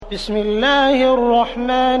بسم الله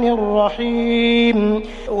الرحمن الرحيم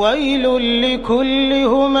ويل لكل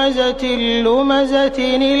همزة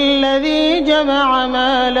لمزة الذي جمع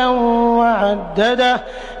مالا وعدده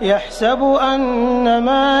يحسب أن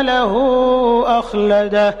ماله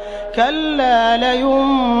أخلده كلا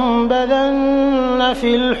لينبذن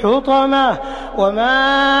في الحطمة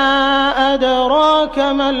وما أدراك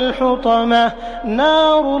ما الحطمة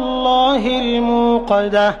نار الله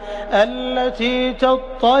الموقدة التي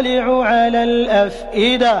تطلع على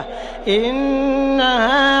الأفئدة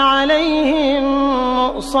إنها عليهم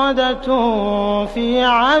مؤصدة في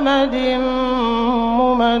عمد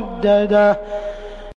ممددة.